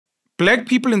Black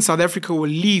people in South Africa will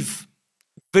leave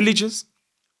villages,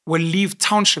 will leave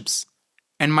townships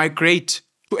and migrate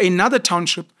to another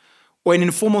township or an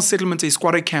informal settlement, a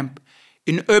squatter camp,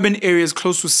 in urban areas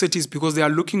close to cities because they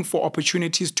are looking for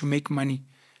opportunities to make money.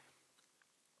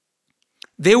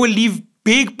 They will leave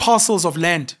big parcels of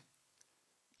land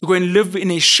to go and live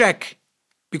in a shack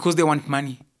because they want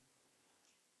money.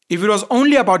 If it was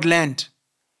only about land,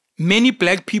 many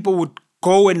black people would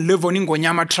go and live on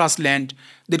Ingonyama Trust land.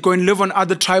 They'd go and live on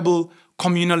other tribal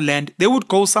communal land. They would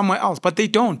go somewhere else, but they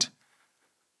don't.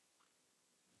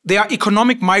 They are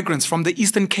economic migrants from the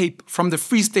Eastern Cape, from the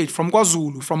Free State, from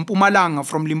KwaZulu, from Mpumalanga,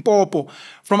 from Limpopo,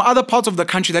 from other parts of the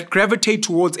country that gravitate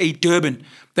towards a Durban,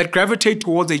 that gravitate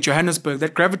towards a Johannesburg,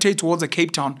 that gravitate towards a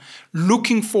Cape Town,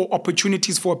 looking for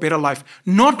opportunities for a better life,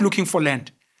 not looking for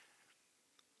land.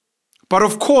 But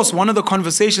of course, one of the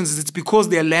conversations is it's because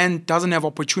their land doesn't have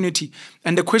opportunity.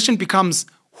 And the question becomes,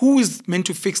 who is meant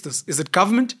to fix this? Is it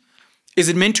government? Is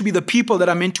it meant to be the people that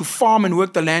are meant to farm and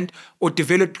work the land or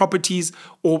develop properties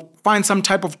or find some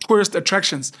type of tourist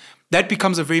attractions? That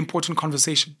becomes a very important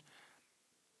conversation.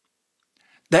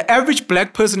 The average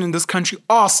black person in this country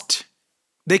asked,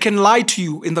 they can lie to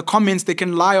you in the comments, they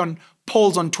can lie on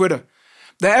polls on Twitter.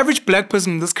 The average black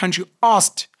person in this country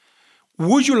asked,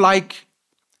 would you like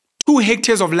 2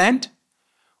 hectares of land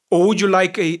or would you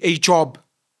like a job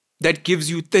that gives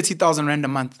you 30,000 Rand a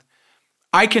month?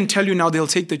 I can tell you now they'll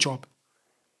take the job.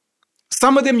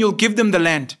 Some of them, you'll give them the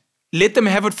land, let them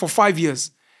have it for 5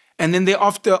 years. And then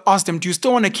thereafter ask them, do you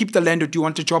still want to keep the land or do you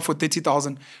want a job for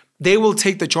 30,000? They will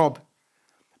take the job.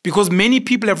 Because many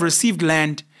people have received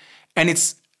land and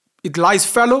it lies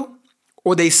fallow,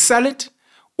 or they sell it,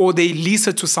 or they lease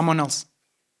it to someone else.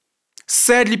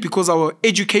 Sadly, because our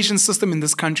education system in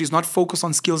this country is not focused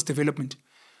on skills development.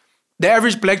 The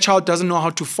average black child doesn't know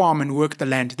how to farm and work the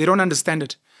land. They don't understand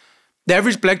it. The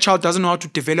average black child doesn't know how to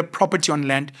develop property on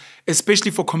land, especially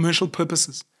for commercial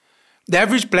purposes. The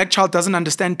average black child doesn't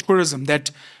understand tourism, that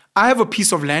I have a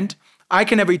piece of land, I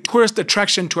can have a tourist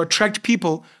attraction to attract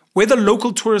people, whether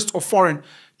local tourists or foreign,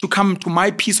 to come to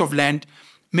my piece of land,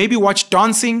 maybe watch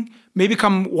dancing, maybe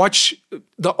come watch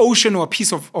the ocean or a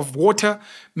piece of water,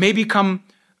 maybe come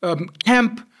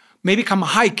camp, maybe come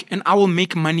hike, and I will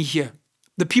make money here.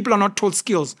 The people are not taught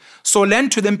skills. So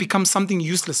land to them becomes something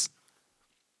useless.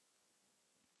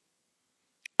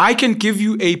 I can give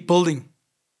you a building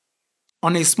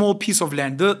on a small piece of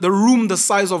land, the room the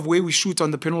size of where we shoot on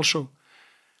the Penuel show.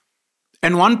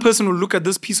 And one person will look at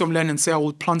this piece of land and say, I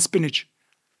will plant spinach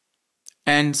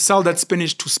and sell that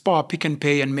spinach to Spar, Pick and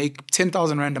Pay and make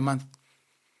 10,000 Rand a month.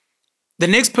 The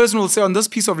next person will say, on this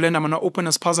piece of land, I'm going to open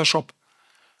a spaza shop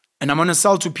and I'm going to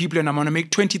sell to people and I'm going to make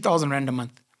 20,000 Rand a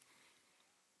month.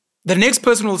 The next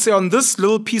person will say, on this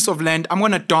little piece of land, I'm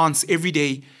going to dance every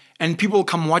day and people will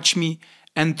come watch me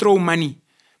and throw money,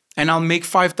 and I'll make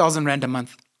 5,000 Rand a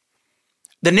month.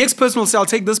 The next person will say, I'll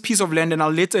take this piece of land and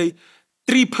I'll let a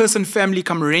 3-person family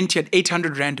come rent it at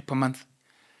 800 Rand per month.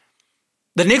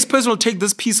 The next person will take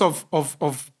this piece of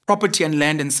property and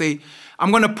land and say,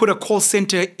 I'm going to put a call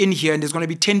center in here and there's going to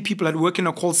be 10 people that work in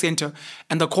a call center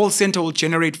and the call center will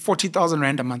generate 40,000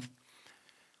 Rand a month.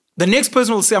 The next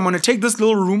person will say, I'm going to take this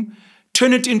little room,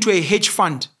 turn it into a hedge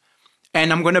fund,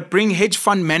 and I'm going to bring hedge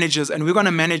fund managers and we're going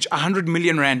to manage 100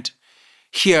 million Rand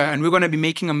here and we're going to be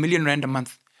making 1 million Rand a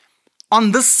month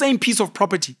on this same piece of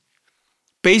property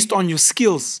based on your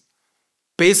skills,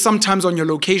 based sometimes on your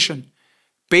location,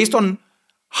 based on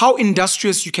how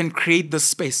industrious you can create this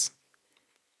space.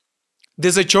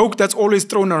 There's a joke that's always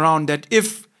thrown around that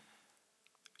if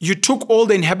you took all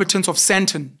the inhabitants of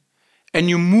Sandton and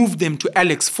you moved them to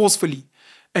Alex forcefully,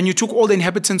 and you took all the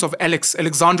inhabitants of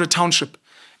Alexandra Township,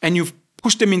 and you've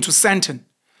pushed them into Sandton,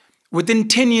 within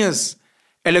 10 years,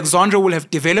 Alexandra will have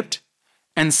developed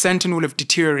and Sandton will have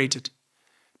deteriorated.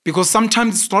 Because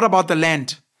sometimes it's not about the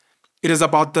land. It is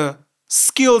about the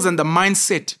skills and the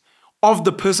mindset of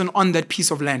the person on that piece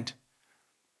of land.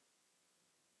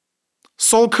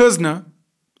 Saul Kerzner,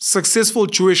 successful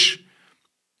Jewish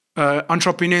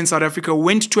entrepreneur in South Africa,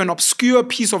 went to an obscure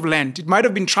piece of land. It might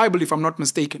have been tribal if I'm not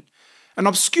mistaken. An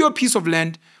obscure piece of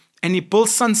land, and he built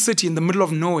Sun City in the middle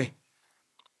of nowhere.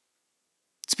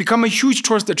 It's become a huge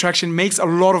tourist attraction, makes a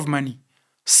lot of money.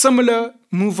 Similar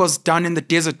move was done in the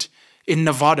desert in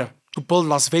Nevada to build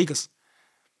Las Vegas.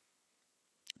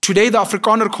 Today, the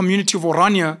Afrikaner community of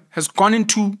Oranje has gone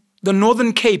into the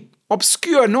Northern Cape,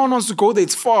 obscure, no one wants to go there,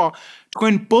 it's far, to go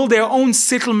and build their own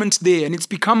settlement there. And it's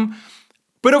become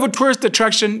a bit of a tourist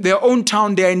attraction, their own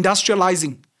town, they're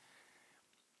industrializing.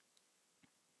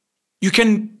 You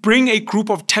can bring a group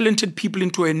of talented people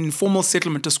into an informal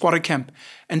settlement, a squatter camp,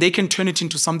 and they can turn it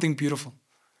into something beautiful.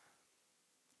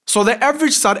 So the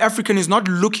average South African is not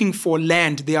looking for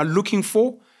land. They are looking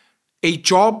for a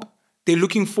job. They're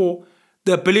looking for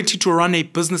the ability to run a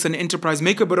business and enterprise,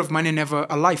 make a bit of money and have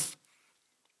a life.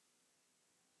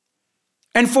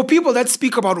 And for people that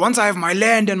speak about once I have my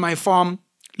land and my farm,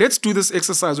 let's do this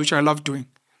exercise, which I love doing.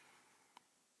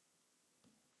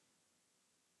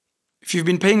 If you've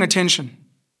been paying attention,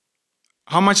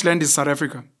 how much land is South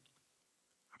Africa?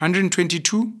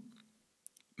 122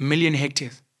 million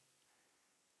hectares.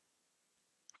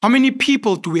 How many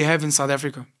people do we have in South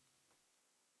Africa?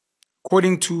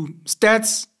 According to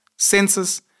stats,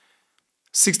 census,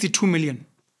 62 million.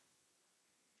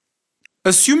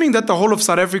 Assuming that the whole of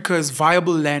South Africa is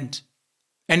viable land,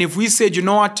 and if we said, you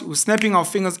know what, we're snapping our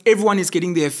fingers, everyone is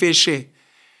getting their fair share,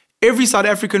 every South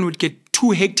African would get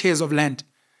 2 hectares of land.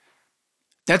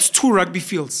 That's 2 rugby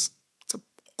fields. It's a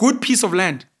good piece of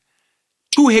land.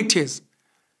 2 hectares.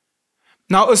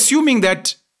 Now, assuming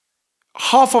that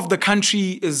half of the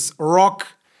country is rock,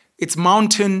 it's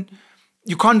mountain,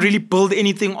 you can't really build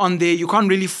anything on there, you can't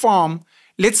really farm,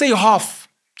 let's say half,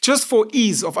 just for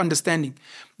ease of understanding.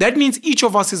 That means each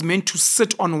of us is meant to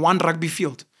sit on 1 rugby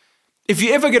field. If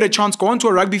you ever get a chance, go onto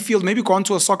a rugby field, maybe go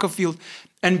onto a soccer field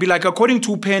and be like, according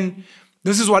to Pen,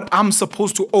 this is what I'm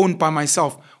supposed to own by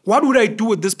myself. What would I do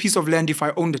with this piece of land if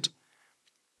I owned it?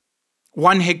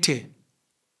 1 hectare.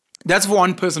 That's for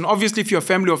 1 person. Obviously, if you're a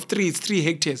family of 3, it's 3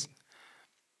 hectares.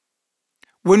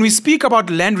 When we speak about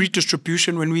land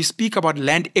redistribution, when we speak about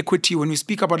land equity, when we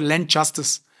speak about land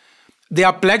justice, there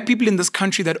are black people in this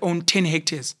country that own 10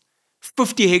 hectares,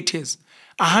 50 hectares,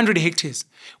 100 hectares.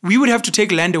 We would have to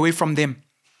take land away from them.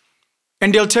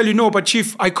 And they'll tell you, no, but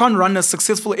Chief, I can't run a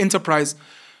successful enterprise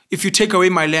if you take away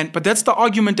my land. But that's the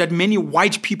argument that many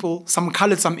white people, some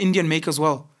colored, some Indian, make as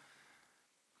well.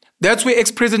 That's where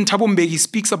ex-President Thabo Mbeki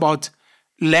speaks about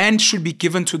land should be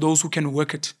given to those who can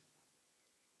work it.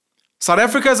 South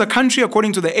Africa as a country,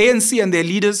 according to the ANC and their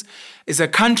leaders, is a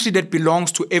country that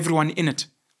belongs to everyone in it.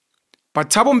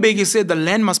 But Thabo Mbeki said the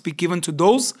land must be given to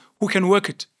those who can work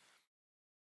it.